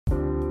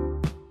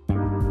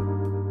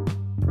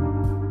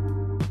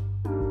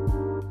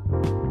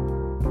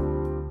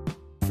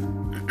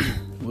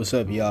What's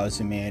up, y'all? It's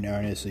your man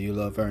Ernest, so you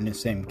love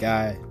Ernest, same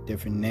guy,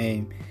 different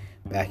name.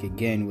 Back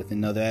again with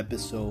another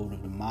episode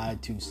of the My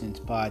 2 Cents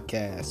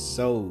podcast.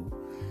 So,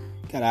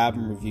 got an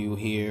album review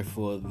here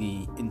for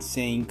the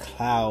Insane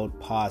Cloud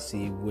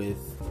Posse with,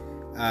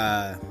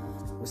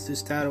 what's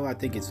this title? I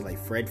think it's like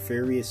Fred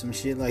Fury or some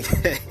shit like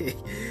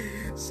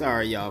that.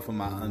 Sorry, y'all, for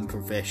my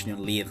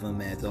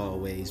unprofessionalism as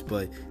always,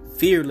 but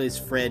Fearless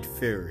Fred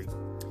Fury.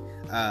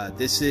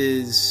 This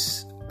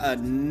is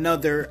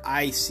another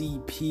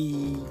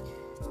ICP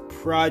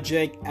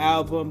project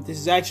album. This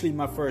is actually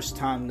my first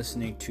time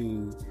listening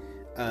to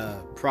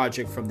a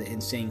project from the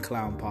Insane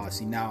Clown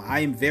Posse. Now,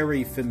 I am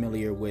very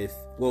familiar with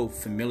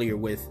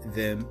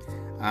them,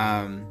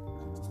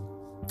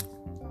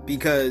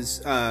 because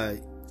them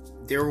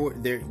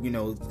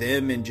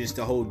and just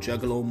the whole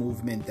Juggalo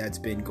movement that's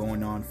been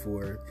going on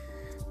for,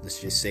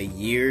 let's just say,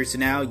 years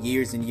and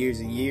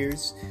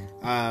years.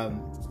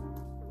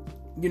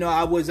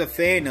 I was a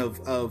fan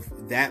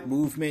of that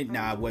movement.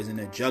 Now, I wasn't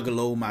a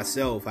juggalo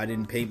myself. I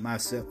didn't paint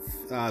myself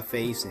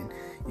face and,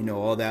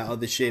 all that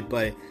other shit.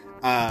 But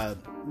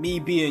me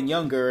being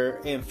younger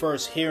and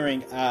first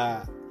hearing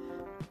an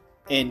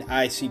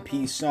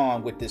ICP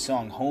song with the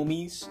song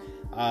Homies,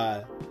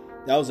 that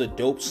was a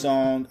dope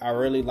song. I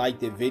really liked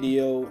the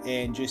video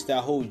and just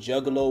that whole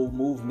juggalo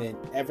movement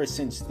ever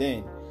since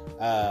then.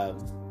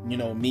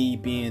 Me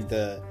being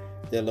the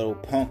little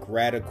punk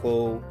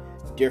radical,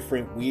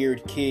 different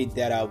weird kid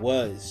that I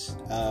was,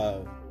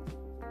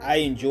 I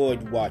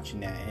enjoyed watching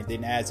that. And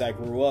then as I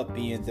grew up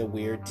being the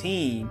weird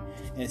teen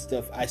and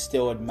stuff, I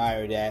still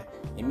admire that.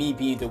 And me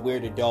being the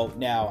weird adult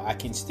now, I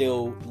can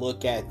still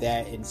look at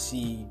that and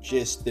see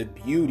just the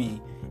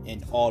beauty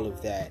in all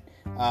of that.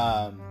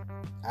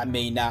 I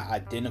may not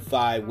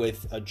identify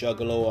with a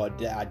juggalo or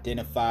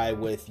identify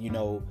with,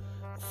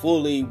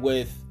 fully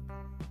with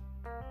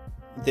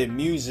the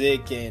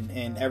music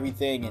and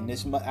everything. And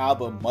this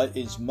album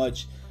is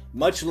much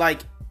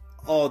like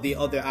all the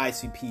other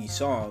ICP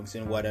songs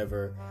and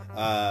whatever.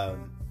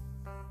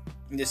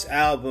 This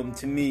album,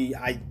 to me,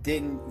 I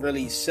didn't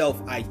really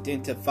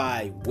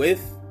self-identify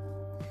with,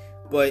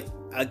 but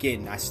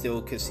again, I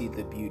still could see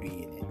the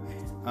beauty in it.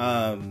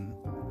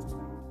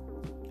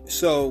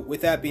 So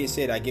with that being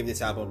said, I give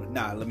this album,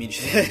 let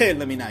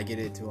me not get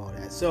into all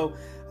that. So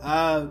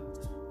I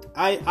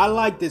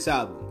like this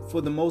album. For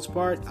the most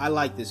part, I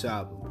like this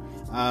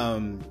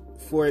album.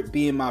 For it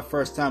being my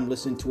first time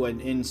listening to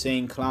an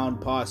Insane Clown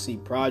Posse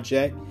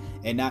project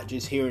and not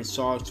just hearing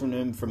songs from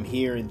them from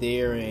here and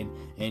there and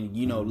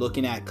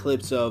looking at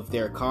clips of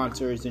their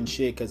concerts and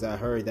shit, because I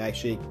heard that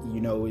shit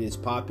is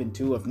popping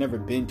too. I've never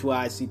been to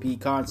an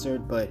ICP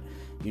concert, but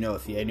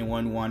if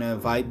anyone want to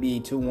invite me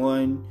to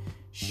one,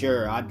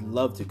 sure, I'd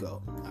love to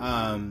go,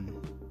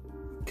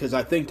 because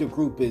I think the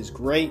group is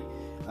great.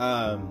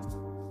 I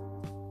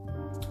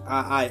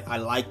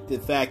like the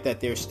fact that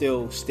they're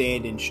still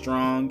standing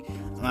strong.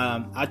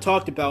 I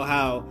talked about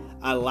how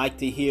I like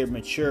to hear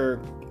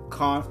mature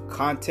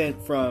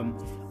content from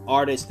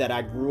artists that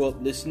I grew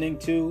up listening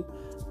to.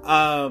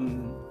 I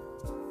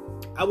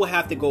would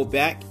have to go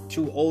back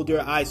to older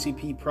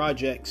ICP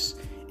projects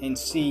and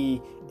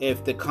see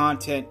if the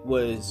content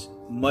was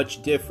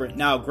much different.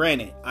 Now,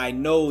 granted, I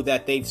know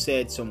that they've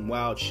said some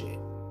wild shit.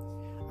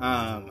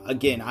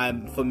 Again,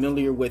 I'm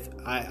familiar with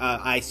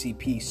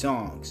ICP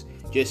songs,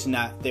 just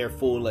not their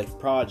full-length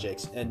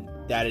projects, and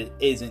that it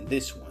isn't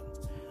this one.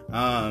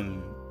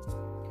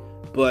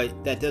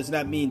 But that does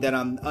not mean that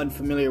I'm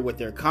unfamiliar with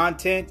their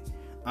content.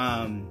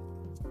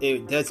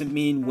 It doesn't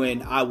mean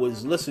when I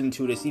was listening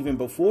to this, even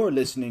before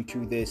listening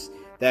to this,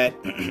 that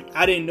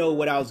I didn't know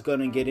what I was going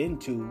to get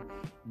into,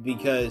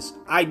 because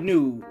I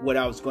knew what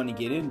I was going to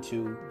get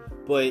into,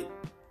 but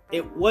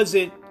it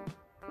wasn't,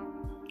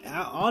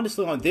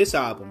 honestly, on this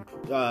album,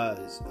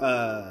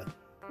 I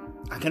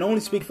can only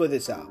speak for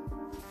this album.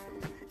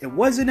 It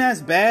wasn't as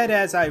bad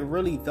as I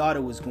really thought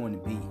it was going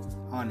to be,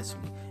 honestly.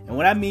 And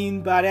what I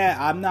mean by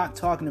that, I'm not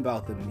talking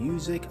about the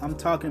music, I'm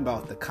talking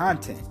about the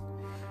content.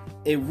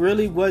 It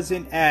really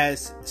wasn't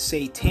as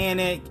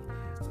satanic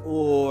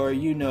or,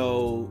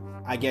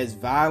 I guess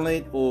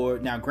violent, or,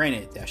 now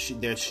granted,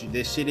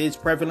 this shit is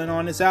prevalent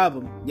on this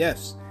album,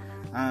 yes.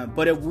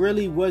 But it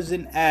really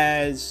wasn't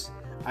as,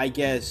 I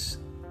guess,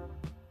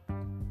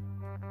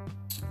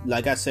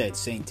 like I said,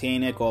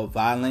 satanic or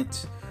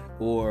violent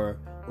or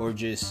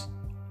just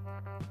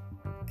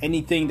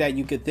anything that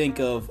you could think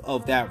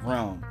of that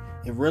realm.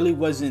 It really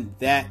wasn't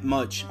that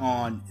much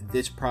on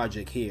this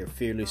project here,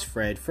 Fearless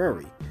Fred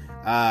Fury.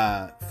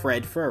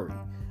 Fred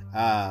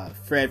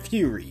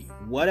Fury,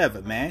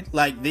 whatever, man.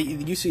 Like,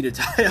 you see the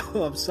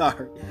title, I'm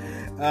sorry.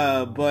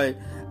 But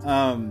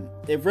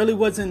it really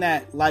wasn't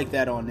like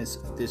that on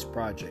this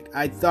project.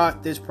 I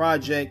thought this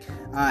project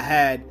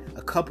had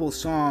a couple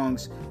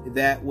songs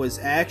that was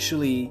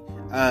actually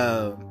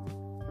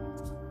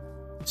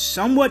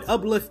somewhat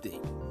uplifting.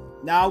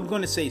 Now, I'm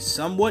going to say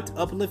somewhat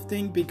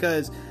uplifting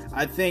because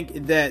I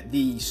think that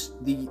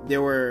there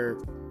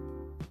were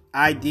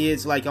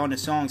ideas like on the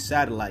song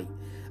Satellite.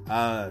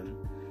 I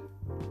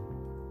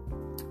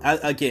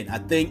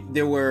think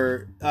there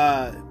were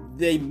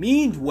they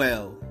mean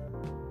well,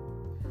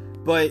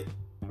 but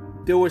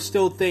there were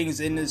still things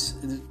in this,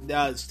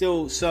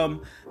 still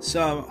some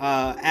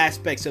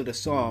aspects of the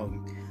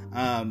song,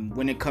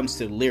 when it comes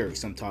to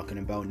lyrics I'm talking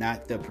about,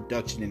 not the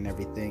production and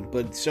everything,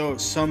 but so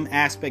some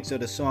aspects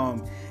of the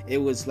song, it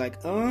was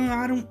like,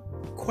 I don't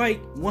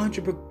quite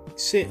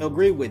 100%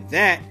 agree with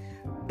that,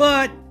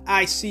 but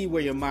I see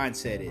where your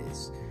mindset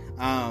is.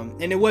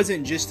 And it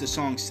wasn't just the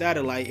song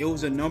Satellite, it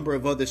was a number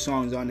of other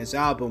songs on this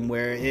album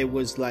where it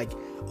was like,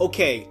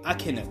 okay, I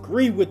can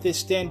agree with this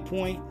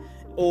standpoint,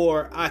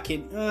 or I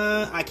can't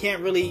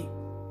really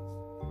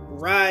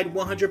ride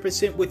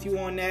 100% with you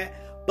on that,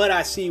 but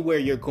I see where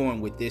you're going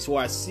with this, or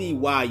I see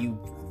why you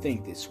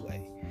think this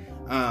way.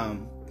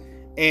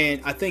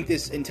 And I think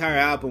this entire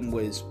album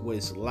was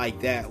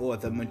like that, or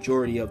the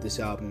majority of this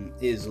album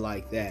is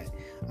like that.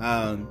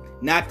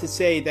 Not to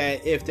say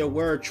that if there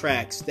were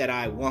tracks that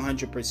I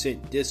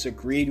 100%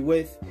 disagreed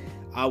with,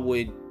 I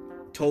would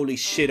totally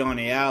shit on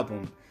the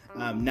album.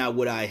 Now,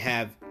 would I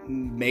have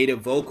made a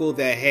vocal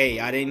that, hey,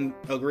 I didn't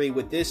agree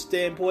with this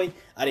standpoint,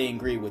 I didn't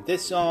agree with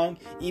this song,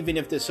 even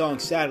if the song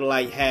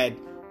Satellite had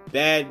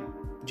bad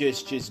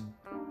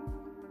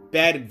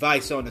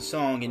advice on the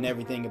song and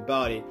everything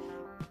about it,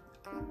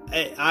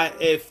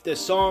 if the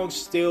song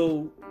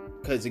still,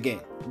 because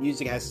again,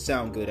 music has to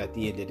sound good at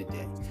the end of the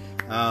day,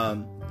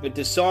 if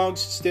the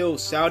songs still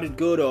sounded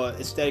good or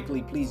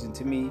aesthetically pleasing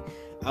to me,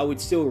 I would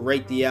still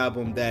rate the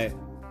album that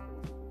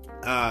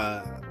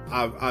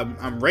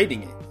I'm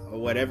rating it, or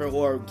whatever,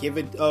 or give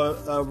it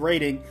a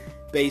rating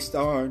based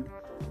on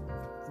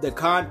the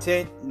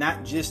content,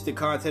 not just the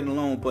content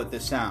alone, but the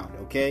sound.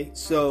 Okay,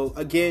 so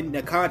again,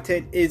 the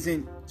content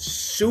isn't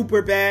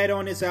super bad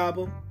on this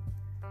album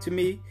to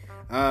me.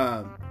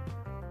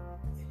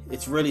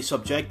 It's really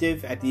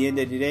subjective at the end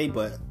of the day,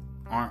 but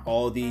aren't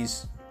all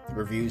these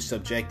reviews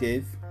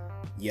subjective?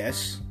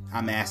 Yes,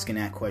 I'm asking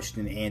that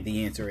question, and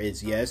the answer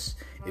is yes.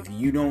 If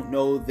you don't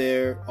know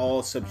they're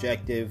all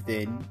subjective,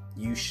 then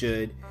you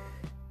should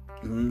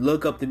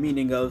look up the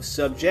meaning of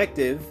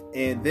subjective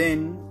and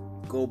then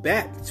go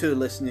back to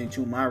listening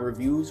to my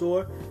reviews,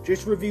 or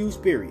just reviews,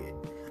 period.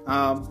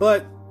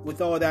 But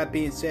with all that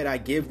being said, I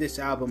give this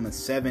album a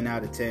 7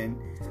 out of 10.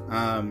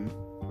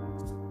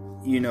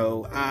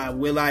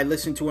 Will I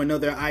listen to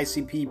another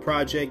ICP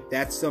project?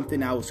 That's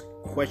something I was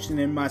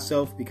questioning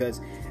myself,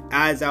 because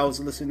as I was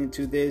listening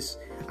to this,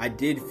 I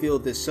did feel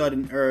the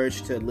sudden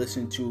urge to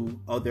listen to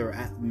other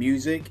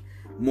music,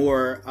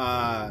 more,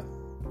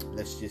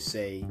 let's just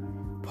say,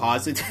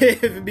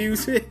 positive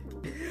music,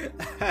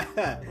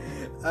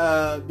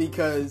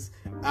 because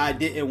I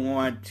didn't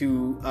want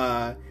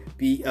to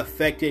be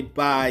affected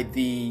by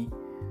the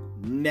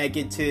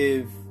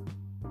negative,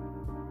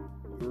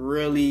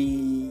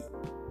 really,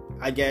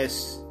 I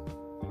guess,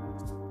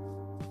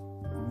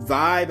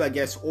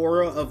 vibe,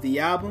 aura of the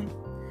album.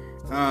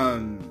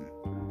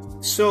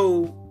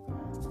 So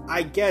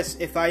I guess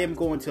if I am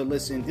going to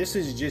listen, this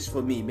is just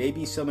for me.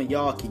 Maybe some of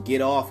y'all can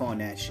get off on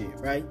that shit,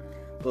 right?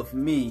 But for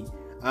me,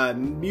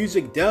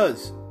 music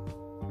does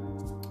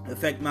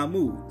affect my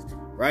mood,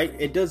 right?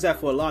 It does that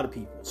for a lot of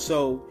people.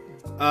 So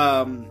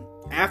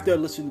after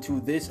listening to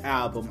this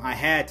album, I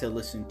had to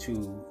listen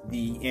to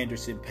the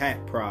Anderson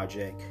 .Paak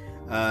project.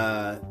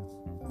 That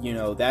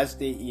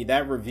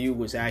review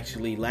was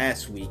actually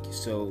last week.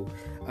 So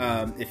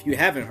if you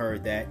haven't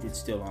heard that, it's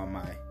still on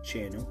my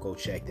channel. Go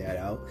check that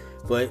out.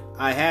 But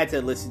I had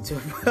to listen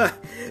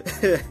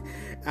to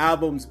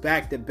albums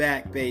back to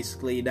back,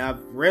 basically. And I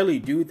rarely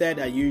do that.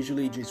 I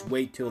usually just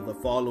wait till the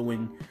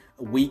following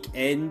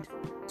weekend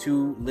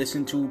to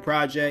listen to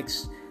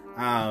projects,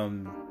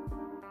 and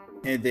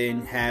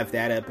then have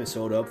that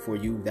episode up for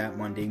you that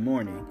Monday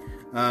morning.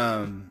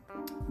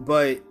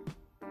 But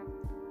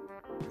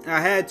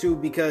I had to,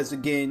 because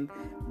again,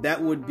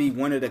 that would be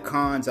one of the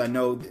cons. I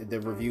know the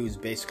review is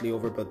basically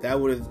over, but that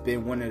would have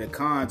been one of the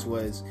cons,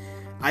 was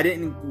I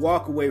didn't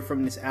walk away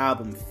from this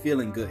album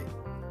feeling good.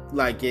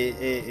 Like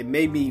it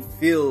made me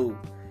feel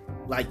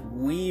like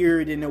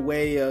weird in a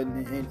way.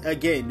 And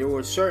again, there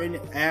were certain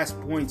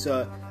points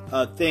of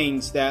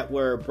things that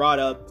were brought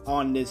up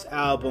on this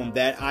album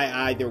that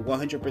I either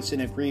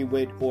 100% agree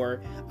with,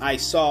 or I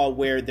saw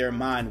where their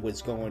mind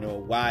was going,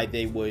 or why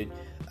they would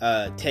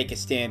take a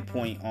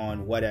standpoint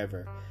on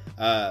whatever.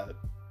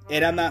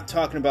 And I'm not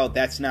talking about,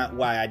 that's not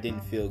why I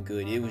didn't feel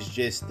good. It was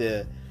just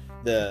the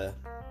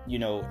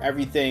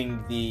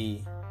everything,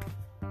 the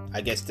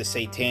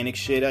satanic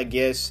shit,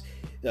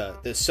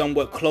 the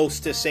somewhat close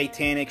to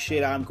satanic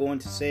shit I'm going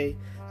to say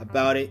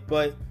about it.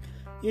 But,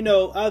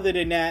 other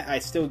than that, I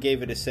still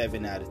gave it a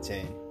 7 out of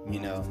 10,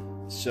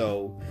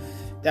 So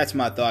that's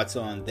my thoughts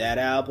on that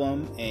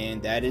album,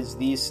 and that is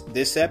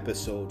this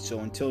episode. So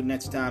until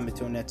next time,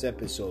 until next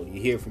episode, you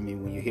hear from me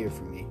when you hear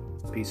from me.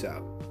 Peace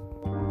out.